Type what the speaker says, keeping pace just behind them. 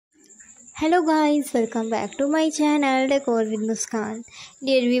Hello guys, welcome back to my channel Decor with Muskan.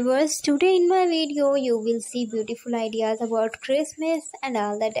 Dear viewers, today in my video you will see beautiful ideas about Christmas and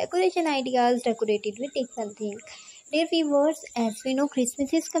all the decoration ideas decorated with different things. Dear viewers, as we know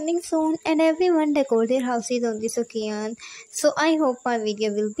Christmas is coming soon and everyone decor their houses on this occasion. So I hope my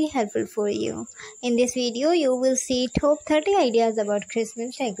video will be helpful for you. In this video you will see top 30 ideas about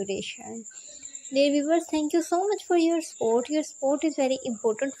Christmas decoration. Dear viewers, thank you so much for your support. Your support is very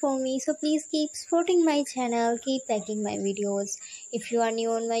important for me. So please keep supporting my channel. Keep liking my videos. If you are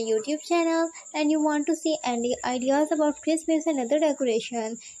new on my YouTube channel and you want to see any ideas about Christmas and other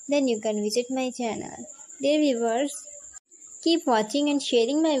decoration, then you can visit my channel. Dear viewers, keep watching and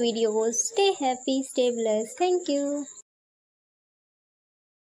sharing my videos. Stay happy, stay blessed. Thank you.